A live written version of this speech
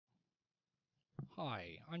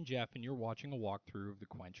Hi, I'm Jeff and you're watching a walkthrough of the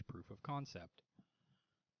Quench proof of concept.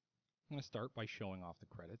 I'm going to start by showing off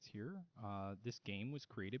the credits here. This game was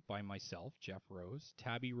created by myself, Jeff Rose,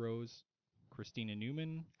 Tabby Rose, Christina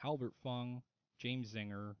Newman, Albert Fung, James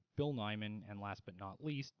Zinger, Bill Nyman, and last but not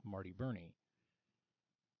least, Marty Burney.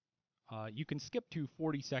 You can skip to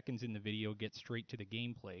 40 seconds in the video, get straight to the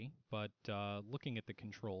gameplay, but looking at the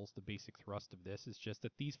controls, the basic thrust of this is just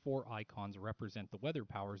that these four icons represent the weather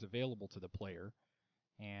powers available to the player,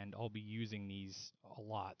 and I'll be using these a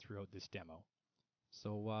lot throughout this demo.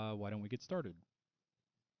 So why don't we get started?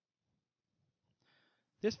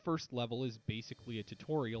 This first level is basically a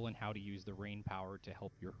tutorial on how to use the rain power to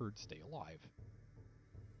help your herd stay alive.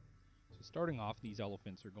 So starting off, these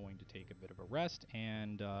elephants are going to take a bit of a rest,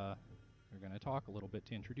 and we're going to talk a little bit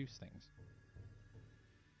to introduce things.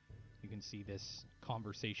 You can see this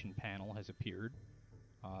conversation panel has appeared.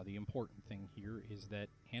 The important thing here is that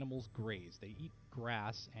animals graze. They eat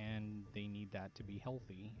grass and they need that to be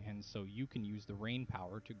healthy, and so you can use the rain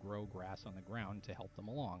power to grow grass on the ground to help them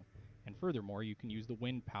along. And furthermore, you can use the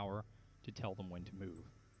wind power to tell them when to move.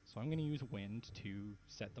 So I'm going to use wind to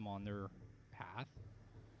set them on their path,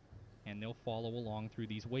 and they'll follow along through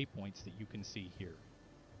these waypoints that you can see here.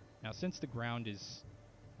 Now, since the ground is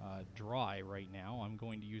dry right now, I'm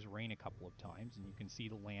going to use rain a couple of times, and you can see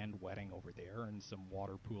the land wetting over there and some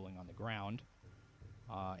water pooling on the ground.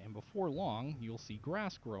 And before long, you'll see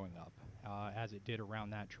grass growing up, as it did around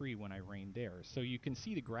that tree when I rained there. So you can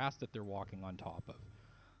see the grass that they're walking on top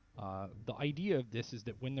of. The idea of this is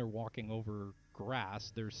that when they're walking over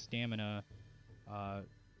grass, their stamina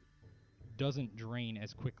doesn't drain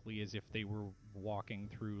as quickly as if they were walking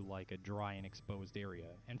through like a dry and exposed area.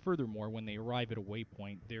 And furthermore, when they arrive at a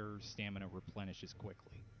waypoint, their stamina replenishes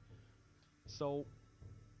quickly. So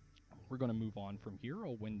we're going to move on from here.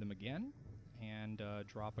 I'll wind them again and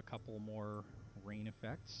drop a couple more rain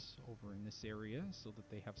effects over in this area so that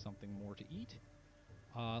they have something more to eat.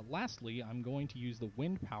 Lastly, I'm going to use the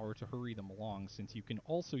wind power to hurry them along, since you can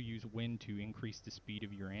also use wind to increase the speed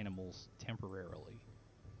of your animals temporarily.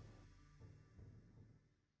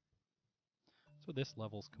 So this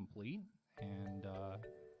level's complete, and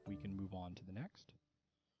we can move on to the next.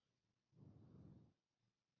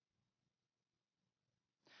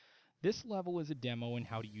 This level is a demo on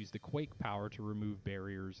how to use the quake power to remove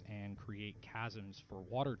barriers and create chasms for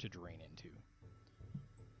water to drain into.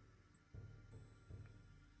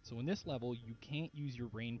 So in this level, you can't use your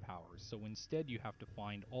rain powers, so instead you have to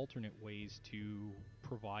find alternate ways to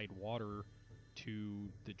provide water to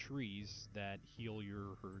the trees that heal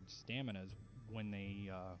your herd's staminas when they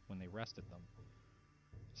rest at them.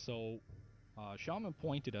 So Shaman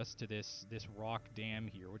pointed us to this rock dam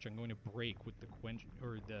here, which I'm going to break with the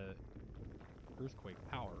the earthquake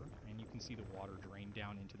power, and you can see the water drain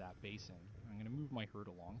down into that basin. I'm going to move my herd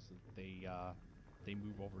along so that they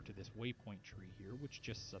move over to this waypoint tree here, which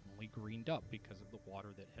just suddenly greened up because of the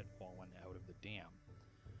water that had fallen out of the dam.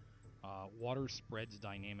 Water spreads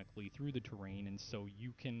dynamically through the terrain, and so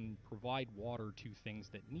you can provide water to things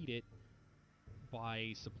that need it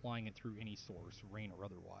by supplying it through any source, rain or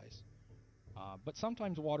otherwise. But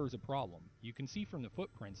sometimes water is a problem. You can see from the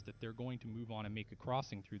footprints that they're going to move on and make a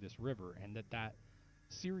crossing through this river, and that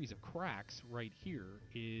series of cracks right here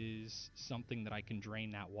is something that I can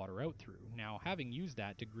drain that water out through. Now, having used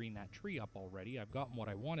that to green that tree up already, I've gotten what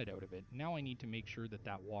I wanted out of it. Now I need to make sure that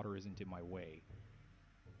that water isn't in my way.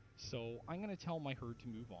 So I'm going to tell my herd to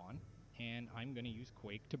move on, and I'm going to use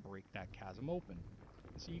Quake to break that chasm open.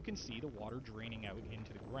 So you can see the water draining out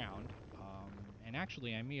into the ground, and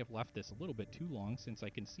actually I may have left this a little bit too long, since I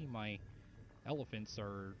can see my elephants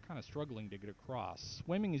are kind of struggling to get across.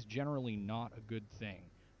 Swimming is generally not a good thing.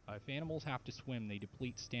 If animals have to swim, they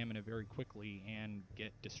deplete stamina very quickly and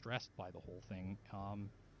get distressed by the whole thing,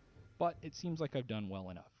 but it seems like I've done well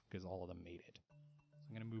enough, because all of them made it. So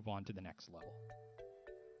I'm going to move on to the next level.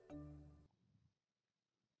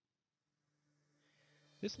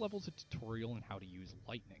 This level's a tutorial on how to use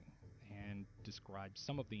lightning, and describes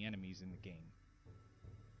some of the enemies in the game.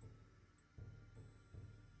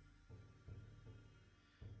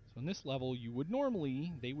 So in this level,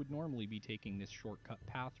 they would normally be taking this shortcut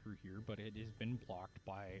path through here, but it has been blocked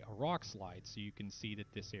by a rock slide, so you can see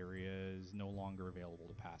that this area is no longer available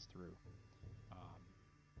to pass through.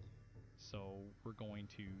 So we're going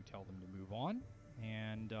to tell them to move on,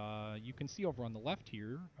 and you can see over on the left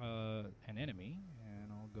here an enemy,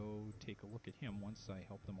 and I'll go take a look at him once I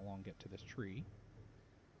help them along get to this tree.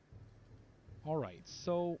 Alright,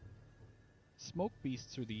 so smoke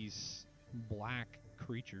beasts are these black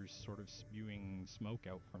creatures sort of spewing smoke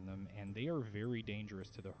out from them, and they are very dangerous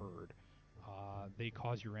to the herd. They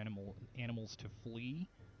cause your animals to flee,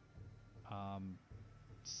 um,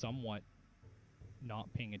 somewhat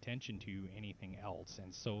not paying attention to anything else,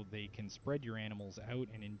 and so they can spread your animals out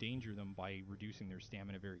and endanger them by reducing their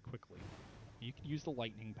stamina very quickly. You can use the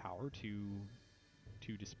lightning power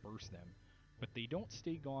to disperse them, but they don't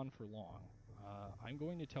stay gone for long. I'm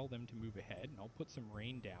going to tell them to move ahead, and I'll put some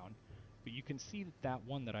rain down, but you can see that that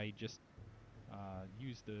one that I just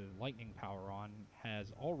used the lightning power on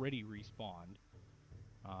has already respawned.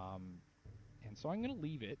 And so I'm going to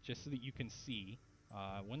leave it just so that you can see.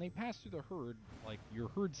 When they pass through the herd, like, your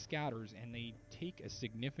herd scatters and they take a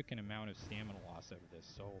significant amount of stamina loss out of this.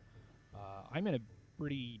 So I'm in a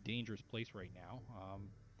pretty dangerous place right now.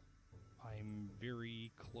 I'm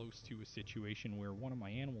very close to a situation where one of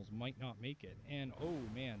my animals might not make it. And oh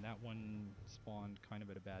man, that one spawned kind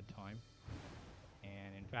of at a bad time.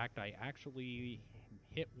 And in fact, I actually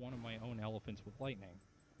hit one of my own elephants with lightning.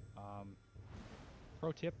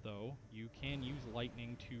 Pro tip though, you can use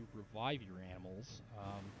lightning to revive your animals.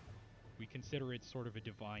 We consider it sort of a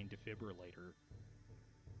divine defibrillator.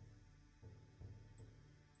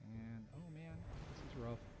 And oh man, this is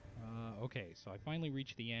rough. Okay, so I finally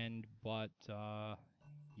reached the end, but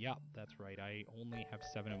yeah, that's right. I only have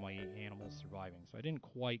 7 of my animals surviving, so I didn't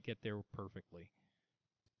quite get there perfectly.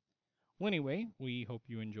 Well, anyway, we hope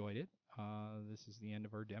you enjoyed it. This is the end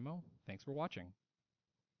of our demo. Thanks for watching.